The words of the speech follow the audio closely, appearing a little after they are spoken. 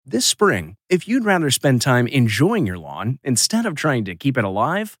This spring, if you'd rather spend time enjoying your lawn instead of trying to keep it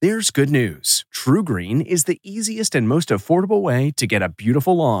alive, there's good news. TruGreen is the easiest and most affordable way to get a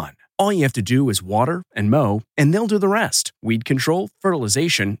beautiful lawn. All you have to do is water and mow, and they'll do the rest. Weed control,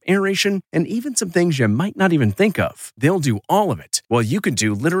 fertilization, aeration, and even some things you might not even think of. They'll do all of it, while you can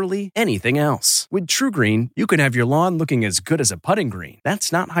do literally anything else. With TruGreen, you can have your lawn looking as good as a putting green.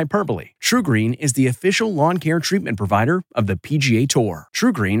 That's not hyperbole. TruGreen is the official lawn care treatment provider of the PGA Tour.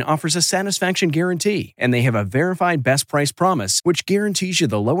 TruGreen offers a satisfaction guarantee, and they have a verified best price promise, which guarantees you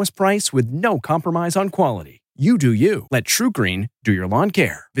the lowest price with no compromise on quality. You do you. Let TruGreen do your lawn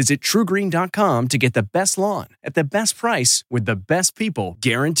care. Visit TruGreen.com to get the best lawn at the best price with the best people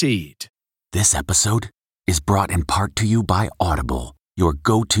guaranteed. This episode is brought in part to you by Audible, your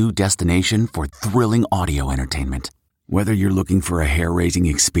go-to destination for thrilling audio entertainment. Whether you're looking for a hair-raising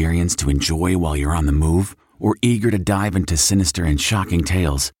experience to enjoy while you're on the move or eager to dive into sinister and shocking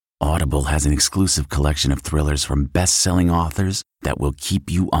tales, Audible has an exclusive collection of thrillers from best-selling authors that will keep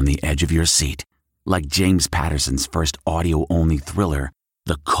you on the edge of your seat. Like James Patterson's first audio-only thriller,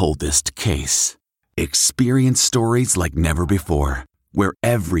 The Coldest Case. Experience stories like never before, where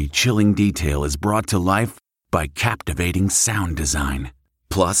every chilling detail is brought to life by captivating sound design.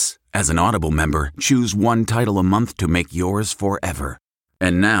 Plus, as an Audible member, choose one title a month to make yours forever.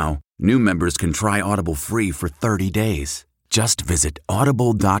 And now, new members can try Audible free for 30 days. Just visit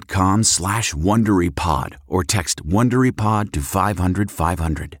audible.com/WonderyPod or text WonderyPod to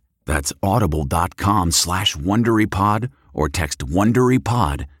 500-500. That's audible.com/WonderyPod or text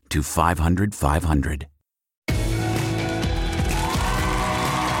WonderyPod to 500-500.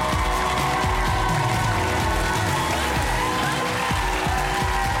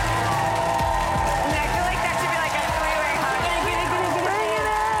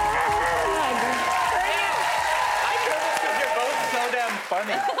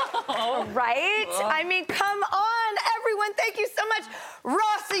 Right? I mean, come on, everyone. Thank you so much.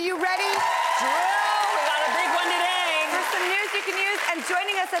 Ross, are you ready? Drill! We got a big one today. For some news you can use. And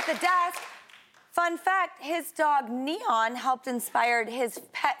joining us at the desk, fun fact, his dog Neon helped inspire his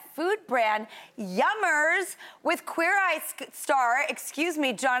pet food brand, Yummers, with Queer Eye star,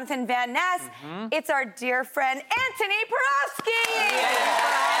 Jonathan Van Ness. It's our dear friend, Antoni Porowski. Thank you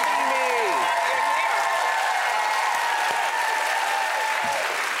for having me.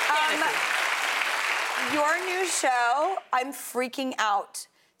 Your new show, I'm freaking out.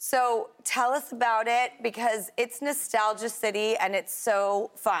 So tell us about it, because it's Nostalgia City and it's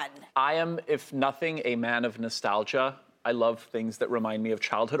so fun. I am, if nothing, a man of nostalgia. I love things that remind me of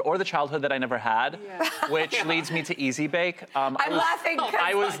childhood, or the childhood that I never had, which leads me to Easy Bake. I'm laughing.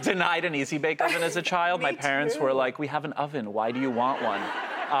 I was denied an Easy Bake oven as a child. My parents were like, "We have an oven. Why do you want one?"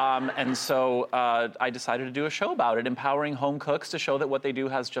 And so I decided to do a show about it, empowering home cooks to show that what they do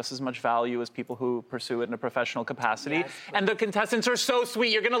has just as much value as people who pursue it in a professional capacity. Yes, and the contestants are so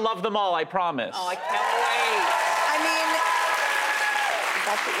sweet. You're going to love them all, I promise. Oh, I can't wait. I mean,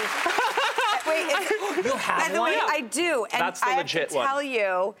 that's what you have one? I do. And that's the I legit have to tell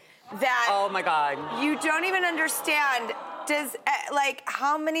you that oh my God, you don't even understand. Does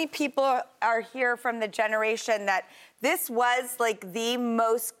how many people are here from the generation that this was like the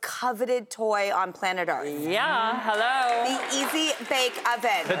most coveted toy on planet Earth? Yeah, hello. The Easy Bake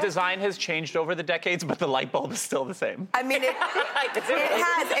Oven. The design has changed over the decades, but the light bulb is still the same. I mean, it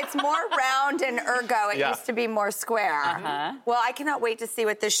has. It's more round and ergo. It used to be more square. Well, I cannot wait to see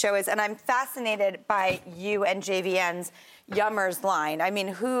what this show is, and I'm fascinated by you and JVN's Yummers line. I mean,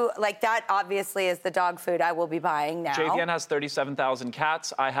 that obviously is the dog food I will be buying now. JVN has 37,000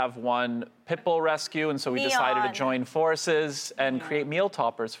 cats. I have one pit bull rescue, and so we decided to join forces and create meal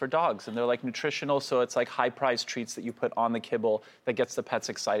toppers for dogs. And they're like nutritional, so it's like high-priced treats that you put on the kibble that gets the pets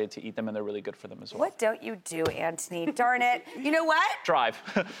excited to eat them, and they're really good for them as well. What don't you do, Antoni? Darn it. You know what? Drive.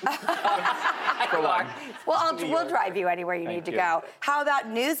 For one. Well, we'll drive you anywhere you need to go. How about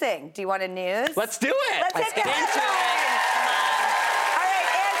newsing? Do you want to news? Let's do it. Let's get into it. All right,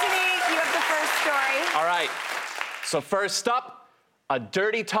 Antoni, you have the first story. All right. So first up, a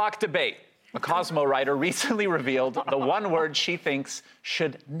dirty talk debate. A Cosmo writer recently revealed the one word she thinks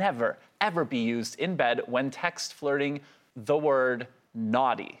should never, ever be used in bed when text flirting the word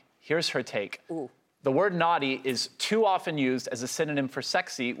naughty. Here's her take. Ooh. The word naughty is too often used as a synonym for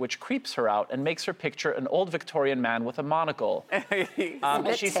sexy, which creeps her out and makes her picture an old Victorian man with a monocle.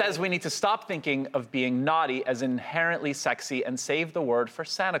 She says we need to stop thinking of being naughty as inherently sexy and save the word for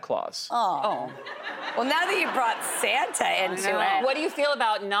Santa Claus. Oh. Well, now that you brought Santa into it. What do you feel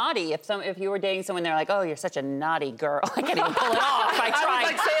about naughty? If you were dating someone, they're like, oh, you're such a naughty girl. I can't even pull it off. I tried.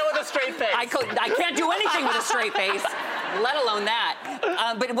 I would say it with a straight face. I can't do anything with a straight face. let alone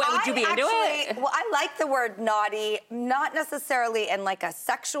that. But what, would you be into it? Well, I like the word naughty, not necessarily in like a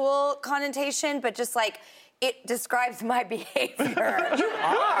sexual connotation, but just like it describes my behavior. You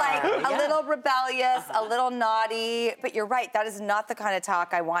are. Like a little rebellious, a little naughty. But you're right, that is not the kind of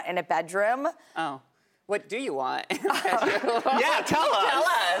talk I want in a bedroom. Oh. What do you want? Yeah, tell us. Tell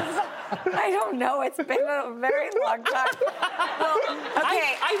us. I don't know. It's been a very long time. Well,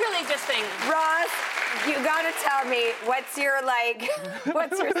 okay. I really just think... Ross, you gotta tell me, what's your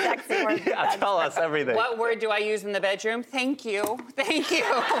sexy word? Yeah, tell us everything. What word do I use in the bedroom? Thank you. Thank you.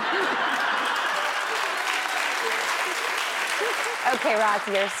 Okay, Ross,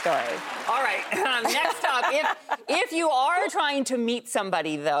 your story. All right, next up, if you are trying to meet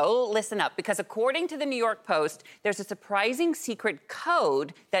somebody, though, listen up, because according to the New York Post, there's a surprising secret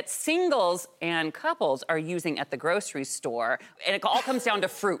code that singles and couples are using at the grocery store, and it all comes down to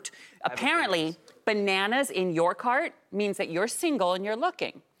fruit. Apparently, bananas in your cart means that you're single and you're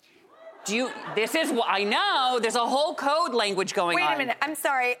looking. I know, there's a whole code language going on. Wait a minute, I'm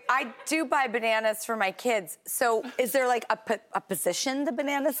sorry. I do buy bananas for my kids. So is there like a position the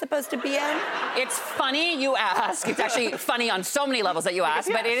banana's supposed to be in? It's funny you ask. It's actually funny on so many levels that you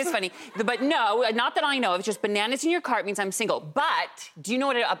ask, but it is funny. But no, not that I know of. It's just bananas in your cart means I'm single. But do you know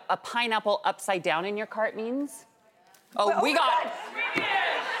what a pineapple upside down in your cart means? We got...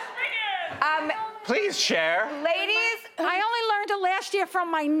 Please share. Ladies, I only learned it last year from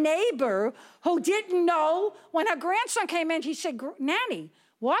my neighbor who didn't know. When her grandson came in, he said, Nanny,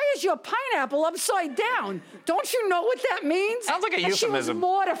 why is your pineapple upside down? Don't you know what that means? Sounds like a and euphemism. She was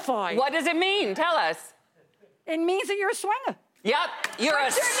mortified. What does it mean? Tell us. It means that you're a swinger. Yep, you're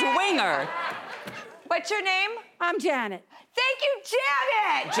a swinger. what's your name? I'm Janet. Thank you,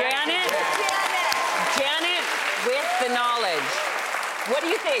 Janet. Janet? Janet with the knowledge. What do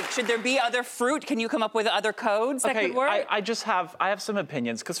you think? Should there be other fruit? Can you come up with other codes that could work? I have some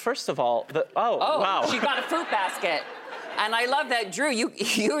opinions, because first of all, wow. She got a fruit basket. And I love that, Drew,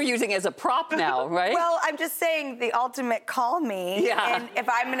 you're using it as a prop now, right? Well, I'm just saying the ultimate call me. Yeah. And if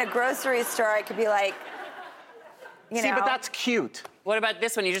I'm in a grocery store, I could be like, you know. But that's cute. What about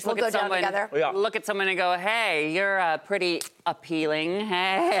this one? You just We'll look at go down someone, together. Yeah. look at someone and go, hey, you're pretty appealing.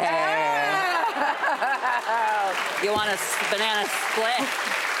 Hey. You want a banana split?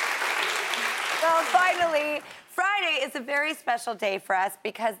 Well, finally, Friday is a very special day for us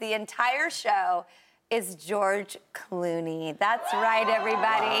because the entire show is George Clooney. That's right,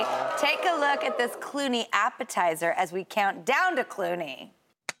 everybody. Take a look at this Clooney appetizer as we count down to Clooney.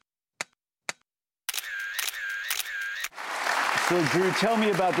 So, Drew, tell me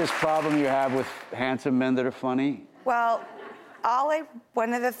about this problem you have with handsome men that are funny. Well,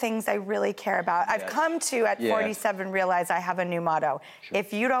 one of the things I really care about, I've come to, at 47, realize I have a new motto. Sure.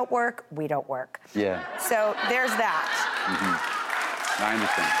 If you don't work, we don't work. Yeah. So there's that. Mm-hmm. I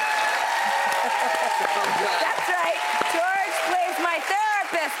understand. That's right. George plays my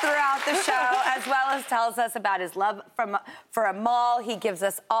therapist throughout the show, as well as tells us about his love for a mall. He gives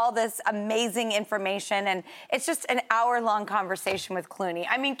us all this amazing information, and it's just an hour-long conversation with Clooney.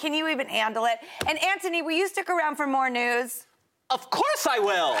 I mean, can you even handle it? And Anthony, will you stick around for more news? Of course I will.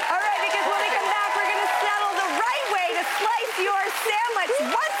 All right, because when we come back, we're going to settle the right way to slice your sandwich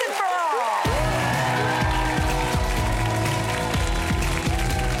once and for all.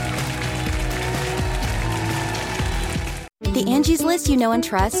 The Angie's List you know and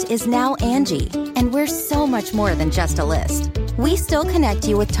trust is now Angie, and we're so much more than just a list. We still connect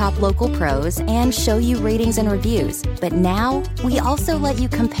you with top local pros and show you ratings and reviews, but now we also let you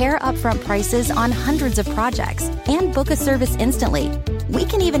compare upfront prices on hundreds of projects and book a service instantly. We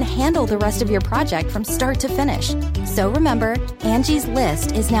can even handle the rest of your project from start to finish. So remember, Angie's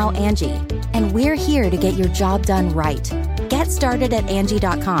List is now Angie, and we're here to get your job done right. Get started at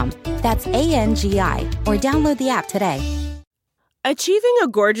Angie.com. That's ANGI, or download the app today. Achieving a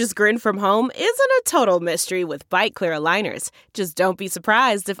gorgeous grin from home isn't a total mystery with Byte Clear aligners. Just don't be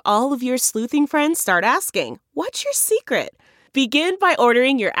surprised if all of your sleuthing friends start asking, "What's your secret?" Begin by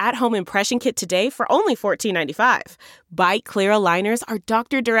ordering your at-home impression kit today for only $14.95. Byte Clear aligners are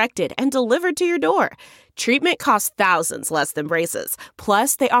doctor-directed and delivered to your door. Treatment costs thousands less than braces.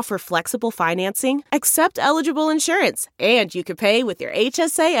 Plus, they offer flexible financing, accept eligible insurance, and you can pay with your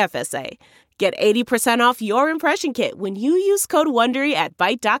HSA FSA. Get 80% off your impression kit when you use code WONDERY at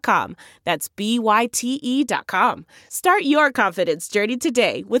Byte.com. That's BYTE.com. Start your confidence journey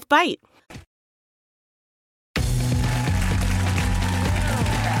today with Byte. I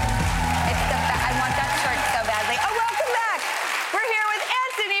want that shirt so badly. Oh, welcome back. We're here with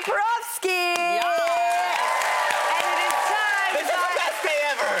Anthony Porofsky. And it is time. This is the best day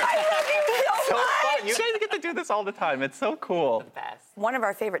ever. I love you so much. Fun. You guys get to do this all all the time. It's so cool. Best. One of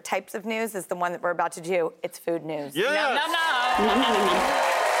our favorite types of news is the one that we're about to do. It's food news. Yes. No.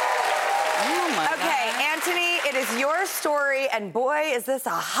 Oh my Okay, Anthony, it is your story, and boy, is this a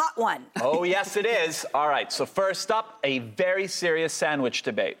hot one. Oh, yes, it is. All right, so first up, a very serious sandwich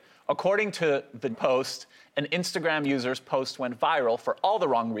debate. According to the Post, an Instagram user's post went viral for all the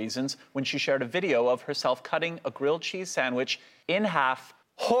wrong reasons when she shared a video of herself cutting a grilled cheese sandwich in half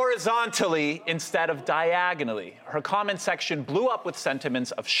horizontally instead of diagonally. Her comment section blew up with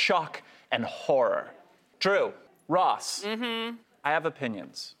sentiments of shock and horror. Drew, Ross, I have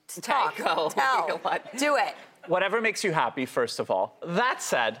opinions. Talk, Go. tell, What? do it. Whatever makes you happy, first of all. That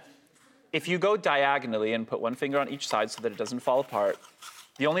said, if you go diagonally and put one finger on each side so that it doesn't fall apart,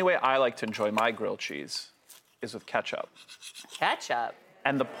 the only way I like to enjoy my grilled cheese is with ketchup. Ketchup.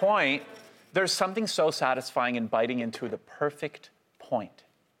 And the point, there's something so satisfying in biting into the perfect point.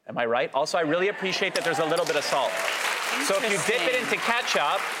 Am I right? Also, I really appreciate that there's a little bit of salt. So if you dip it into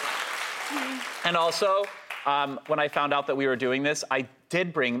ketchup, and also, when I found out that we were doing this, I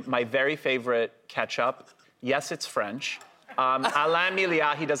did bring my very favorite ketchup. Yes, it's French. Alain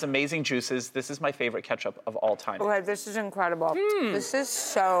Milia, he does amazing juices. This is my favorite ketchup of all time. Okay, this is incredible. This is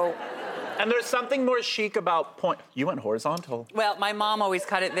so... And there's something more chic about point. You went horizontal. Well, my mom always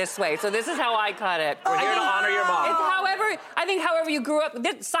cut it this way, so this is how I cut it. We're here to honor your mom. It's however you grew up.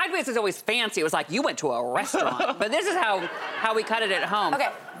 Sideways is always fancy. It was like you went to a restaurant. But this is how we cut it at home. Okay,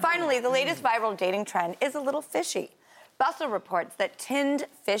 finally, the latest viral dating trend is a little fishy. Bustle reports that tinned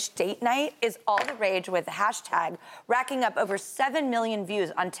fish date night is all the rage with the hashtag racking up over 7 million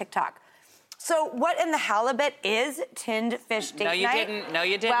views on TikTok. So what in the halibut is tinned fish date night? No,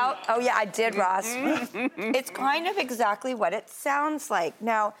 you didn't. Well, oh yeah, I did, Ross. It's kind of exactly what it sounds like.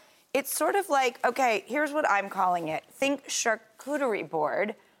 Now, it's sort of like, okay, here's what I'm calling it. Think charcuterie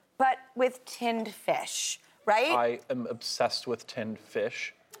board, but with tinned fish, right? I am obsessed with tinned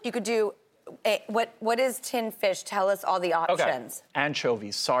fish. You could do, what is tinned fish? Tell us all the options. Okay.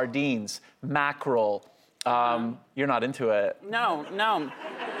 Anchovies, sardines, mackerel. You're not into it. No,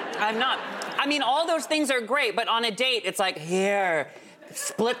 I'm not. I mean, all those things are great, but on a date, it's like, here,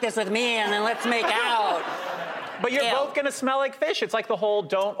 split this with me and then let's make out. But you're both gonna smell like fish. It's like the whole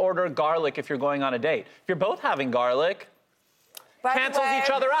don't order garlic if you're going on a date. If you're both having garlic, cancels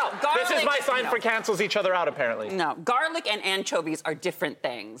each other out. Garlic, this is my sign for cancels each other out, apparently. No, garlic and anchovies are different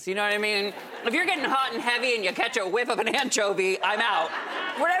things. You know what I mean? If you're getting hot and heavy and you catch a whiff of an anchovy, I'm out.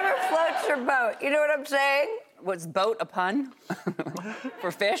 Whatever floats your boat. You know what I'm saying? Was boat a pun?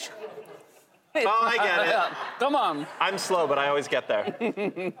 For fish? Oh, I get it. Come on. I'm slow, but I always get there.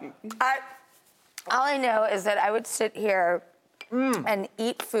 All I know is that I would sit here and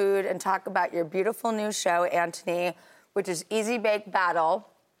eat food and talk about your beautiful new show, Anthony, which is Easy Bake Battle,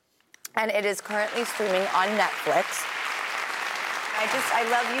 and it is currently streaming on Netflix. I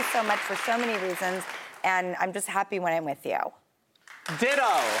love you so much for so many reasons, and I'm just happy when I'm with you. Ditto.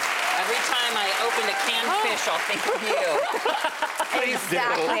 Every time I open a canned fish, I'll think of you. Please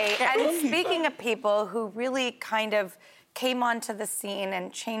Exactly. And speaking of people who really kind of came onto the scene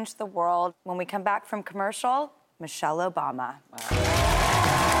and changed the world, when we come back from commercial, Michelle Obama.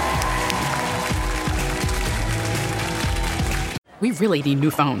 We really need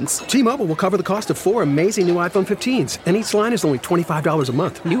new phones. T-Mobile will cover the cost of 4 amazing new iPhone 15s, and each line is only $25 a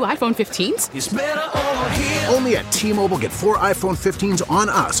month. New iPhone 15s? It's better over here. Only at T-Mobile, get 4 iPhone 15s on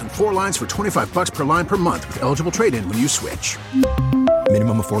us and 4 lines for $25 per line per month with eligible trade-in when you switch.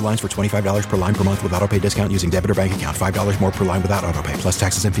 Minimum of 4 lines for $25 per line per month with autopay discount using debit or bank account. $5 more per line without autopay, plus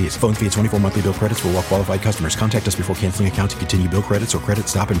taxes and fees. Phone fee at 24 monthly bill credits for well-qualified customers. Contact us before canceling account to continue bill credits or credit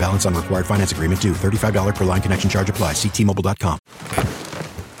stop and balance on required finance agreement due. $35 per line connection charge applies. See T-Mobile.com.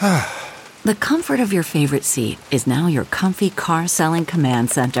 The comfort of your favorite seat is now your comfy car selling command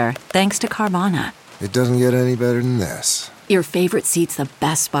center, thanks to Carvana. It doesn't get any better than this. Your favorite seat's the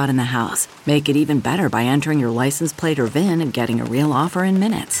best spot in the house. Make it even better by entering your license plate or VIN and getting a real offer in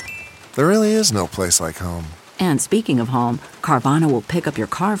minutes. There really is no place like home. And speaking of home, Carvana will pick up your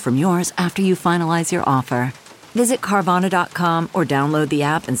car from yours after you finalize your offer. Visit Carvana.com or download the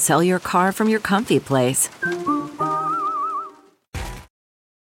app and sell your car from your comfy place.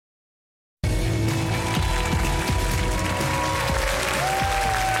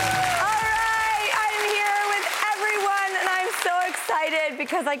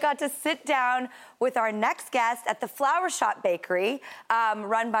 Because I got to sit down with our next guest at the Flower Shop Bakery,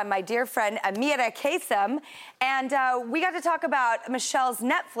 run by my dear friend Amira Kassem. And we got to talk about Michelle's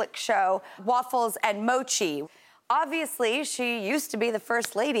Netflix show, Waffles and Mochi. Obviously, she used to be the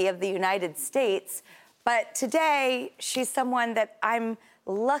First Lady of the United States, but today she's someone that I'm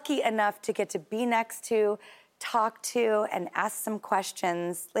lucky enough to get to be next to talk to and ask some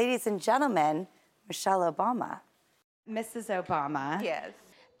questions. Ladies and gentlemen, Michelle Obama. Mrs. Obama. Yes.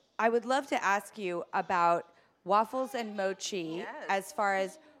 I would love to ask you about Waffles and Mochi as far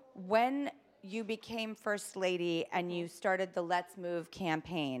as when you became First Lady and you started the Let's Move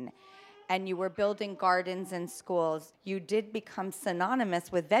campaign and you were building gardens in schools, you did become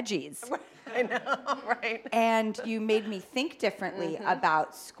synonymous with veggies. I know, right? And you made me think differently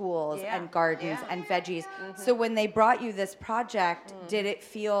about schools and gardens and veggies. So when they brought you this project, did it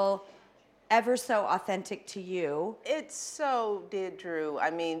feel ever so authentic to you? It so did, Drew. I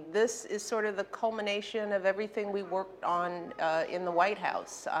mean, this is sort of the culmination of everything we worked on in the White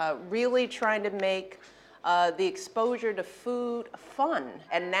House, really trying to make the exposure to food fun.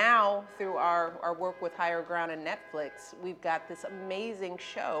 And now, through our work with Higher Ground and Netflix, we've got this amazing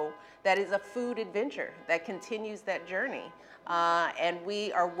show that is a food adventure that continues that journey. And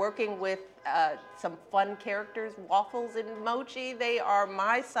we are working with some fun characters, Waffles and Mochi. They are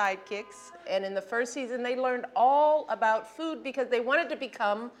my sidekicks. And in the first season, they learned all about food because they wanted to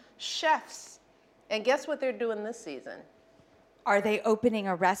become chefs. And guess what they're doing this season? Are they opening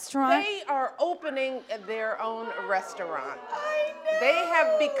a restaurant? They are opening their own restaurant. I know. They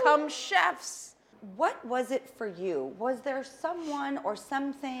have become chefs. What was it for you? Was there someone or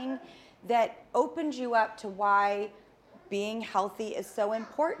something that opened you up to why being healthy is so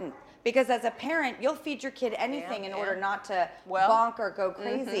important? Because as a parent, you'll feed your kid anything in order not to bonk or go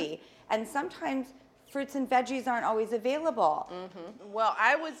crazy. And sometimes fruits and veggies aren't always available. Well,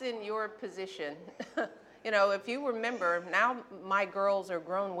 I was in your position. You know, if you remember, now my girls are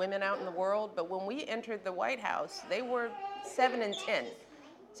grown women out in the world, but when we entered the White House, they were 7 and 10.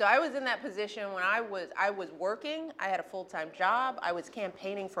 So I was in that position when I was working. I had a full-time job. I was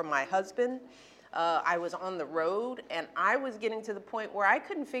campaigning for my husband. I was on the road, and I was getting to the point where I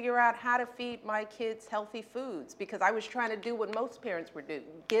couldn't figure out how to feed my kids healthy foods because I was trying to do what most parents would do,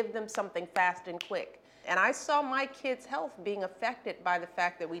 give them something fast and quick. And I saw my kids' health being affected by the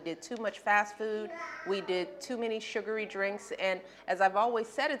fact that we did too much fast food, we did too many sugary drinks, and as I've always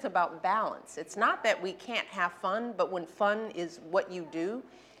said, it's about balance. It's not that we can't have fun, but when fun is what you do.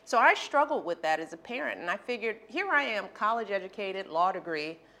 So I struggled with that as a parent, and I figured, here I am, college educated, law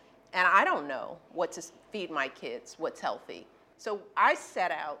degree, and I don't know what to feed my kids, what's healthy. So I set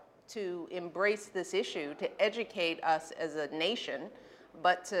out to embrace this issue, to educate us as a nation,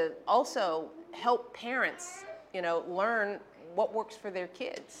 but to also help parents, you know, learn what works for their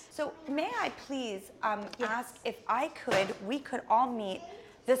kids. So may I please ask if we could all meet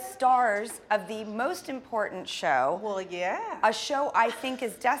the stars of the most important show. Well, yeah. A show I think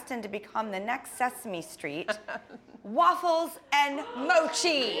is destined to become the next Sesame Street. Waffles and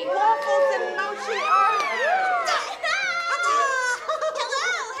Mochi. Waffles and Mochi are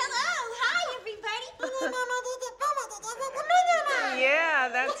Yeah,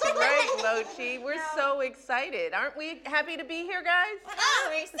 that's right, Mochi. We're so excited. Aren't we happy to be here, guys? Oh,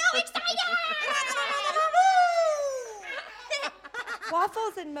 we're so excited!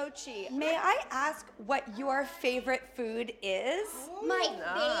 Waffles and Mochi, may I ask what your favorite food is? My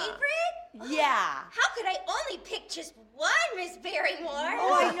favorite? Yeah. How could I only pick just one, Miss Barrymore?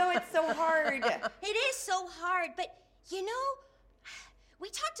 Oh, I know it's so hard. It is so hard, but you know, we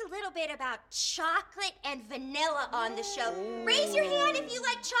talked a little bit about chocolate and vanilla on the show. Raise your hand if you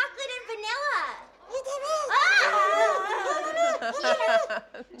like chocolate and vanilla.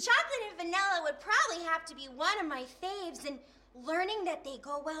 Chocolate and vanilla would probably have to be one of my faves, and learning that they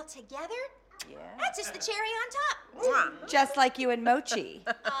go well together, that's just the cherry on top. Just like you and Mochi.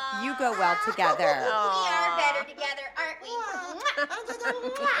 You go well together. We are better together, aren't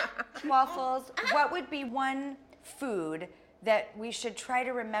we? Waffles, what would be one food that we should try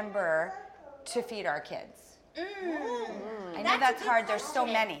to remember to feed our kids? I know that's hard. There's so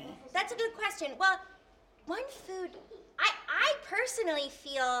many. That's a good question. Well, one food, I personally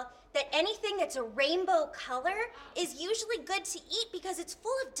feel that anything that's a rainbow color is usually good to eat because it's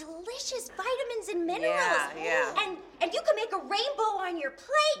full of delicious vitamins and minerals. Yeah. And you can make a rainbow on your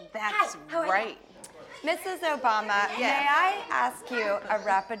plate. That's right. Mrs. Obama, may I ask you a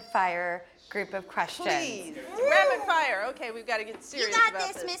rapid fire group of questions? Please. Rapid fire. Okay, we've got to get serious You got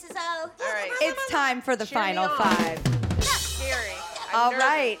about this, Mrs. O. All right. It's time for the Cheer me final on. 5. Scary. All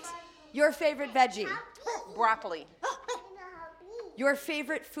right. Your favorite veggie? Broccoli. Your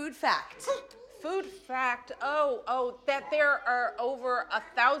favorite food fact? Food fact, that there are over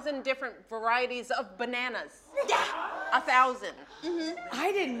 1,000 different varieties of bananas. 1,000.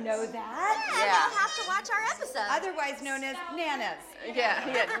 I didn't know that. You'll have to watch our episode. Otherwise known as nanas. Yeah,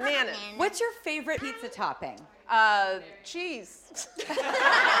 nanas. What's your favorite pizza topping? Cheese.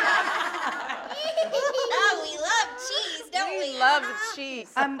 Oh, we love cheese, don't we? We love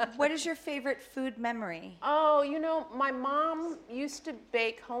cheese. What is your favorite food memory? Oh, you know, my mom used to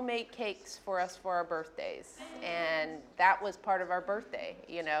bake homemade cakes for us for our birthdays, and that was part of our birthday,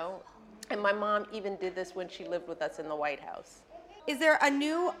 you know. And my mom even did this when she lived with us in the White House. Is there a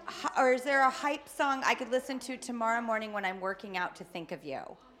new, or is there a hype song I could listen to tomorrow morning when I'm working out to think of you?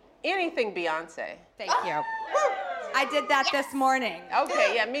 Anything Beyonce. Thank you. I did that this morning.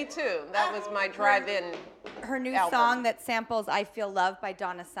 Okay, yeah, me too. That was my drive-in. Her new album. song that samples I Feel Loved by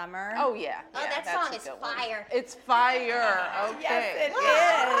Donna Summer. Oh, yeah. Oh, that song is fire. It's fire. Okay. Yes, it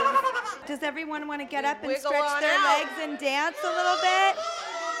is. Does everyone want to get up and Wiggle stretch on their out. legs and dance a little bit?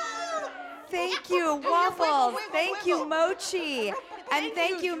 Thank you, Waffles. Thank you, Mochi. And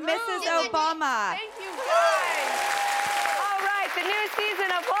thank you, Mrs. Obama. Thank you, guys. All right, the new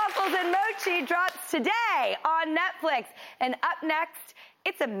season of Waffles and Mochi drops today on Netflix. And up next,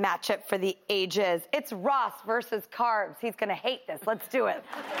 it's a matchup for the ages. It's Ross versus Carbs. He's going to hate this. Let's do it.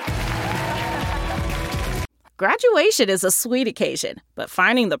 Graduation is a sweet occasion, but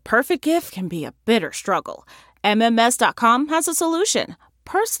finding the perfect gift can be a bitter struggle. MMS.com has a solution.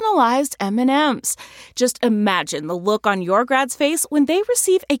 Personalized M&Ms. Just imagine the look on your grad's face when they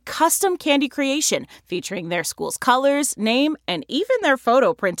receive a custom candy creation featuring their school's colors, name, and even their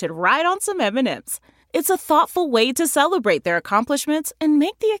photo printed right on some M&Ms. It's a thoughtful way to celebrate their accomplishments and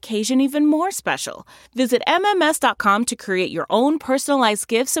make the occasion even more special. Visit MMS.com to create your own personalized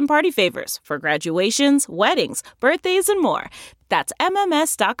gifts and party favors for graduations, weddings, birthdays, and more. That's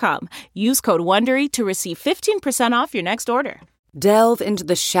MMS.com. Use code WONDERY to receive 15% off your next order. Delve into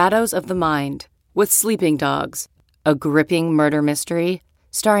the shadows of the mind with Sleeping Dogs, a gripping murder mystery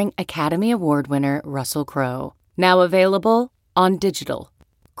starring Academy Award winner Russell Crowe. Now available on digital.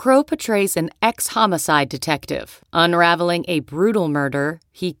 Crowe portrays an ex-homicide detective unraveling a brutal murder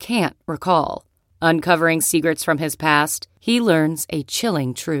he can't recall. Uncovering secrets from his past, he learns a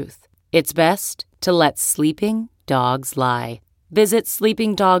chilling truth. It's best to let sleeping dogs lie. Visit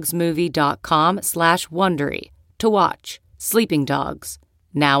sleepingdogsmovie.com/Wondery to watch Sleeping Dogs,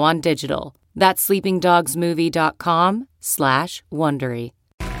 now on digital. That's sleepingdogsmovie.com/Wondery.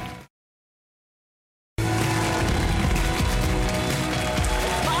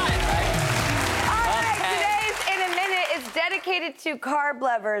 Dedicated to carb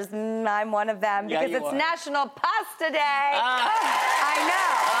lovers. I'm one of them because it's National Pasta Day. I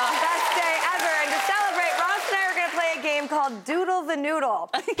know. Best day ever. And to celebrate, Ross and I are going to play a game called Doodle the Noodle.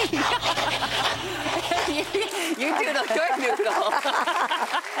 You doodle your noodle.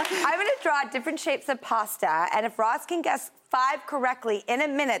 I'm going to draw different shapes of pasta, and if Ross can guess 5 correctly in a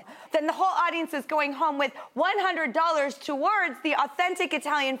minute, then the whole audience is going home with $100 towards the authentic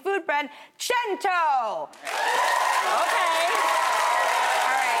Italian food brand, Cento. Okay.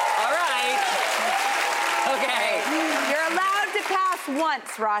 All right. Okay. You're allowed to pass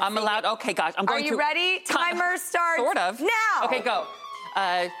once, Ross. I'm allowed. Okay, gosh. I'm going to. Are you ready? Timer starts sort of. now. Okay, go.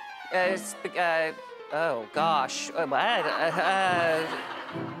 Oh gosh. What?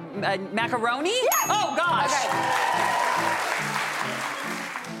 Macaroni? Yes. Oh gosh.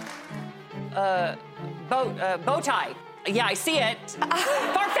 Okay. Bow tie. Yeah, I see it.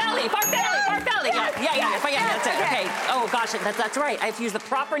 Farfalle. Yes. Yeah, that's it. Okay. Okay. Oh gosh, that's right. I have to use the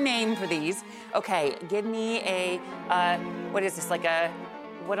proper name for these. Okay, give me a. What is this? Like a.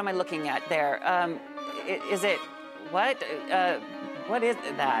 What am I looking at there? Is it what? What is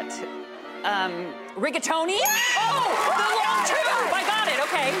that? Rigatoni? Oh, the long tube! I got it,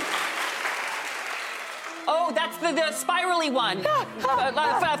 okay. Oh, that's the spirally one.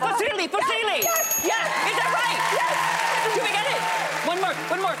 Fusilli. Yes, is that right? Yes. Do we get it? One more.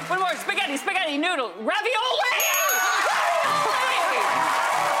 Spaghetti, noodle, ravioli!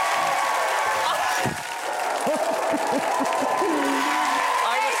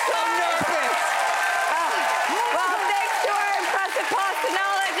 I was so nervous. Well, thanks to our impressive pasta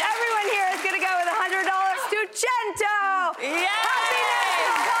knowledge, everyone here is going to go with $100 to Cento. Yay! Happy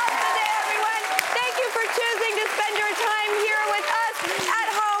National Pasta Day, everyone. Thank you for choosing to spend your time here with us at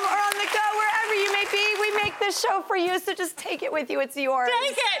home or on the go, wherever you may be. We make this show for you, so just take it with you. It's yours.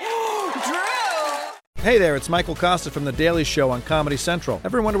 Take it! Drew! Hey there, it's Michael Costa from The Daily Show on Comedy Central.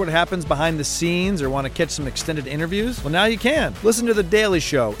 Ever wonder what happens behind the scenes or want to catch some extended interviews? Well, now you can. Listen to The Daily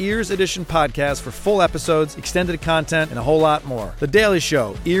Show, Ears Edition podcast for full episodes, extended content, and a whole lot more. The Daily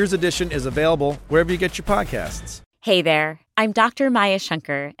Show, Ears Edition is available wherever you get your podcasts. Hey there. I'm Dr. Maya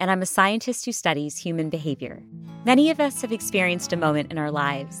Shankar, and I'm a scientist who studies human behavior. Many of us have experienced a moment in our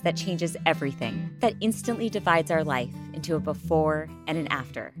lives that changes everything, that instantly divides our life into a before and an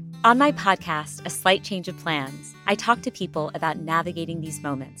after. On my podcast, A Slight Change of Plans, I talk to people about navigating these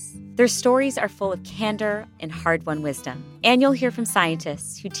moments. Their stories are full of candor and hard-won wisdom. And you'll hear from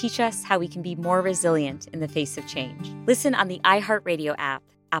scientists who teach us how we can be more resilient in the face of change. Listen on the iHeartRadio app,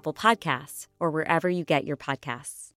 Apple Podcasts, or wherever you get your podcasts.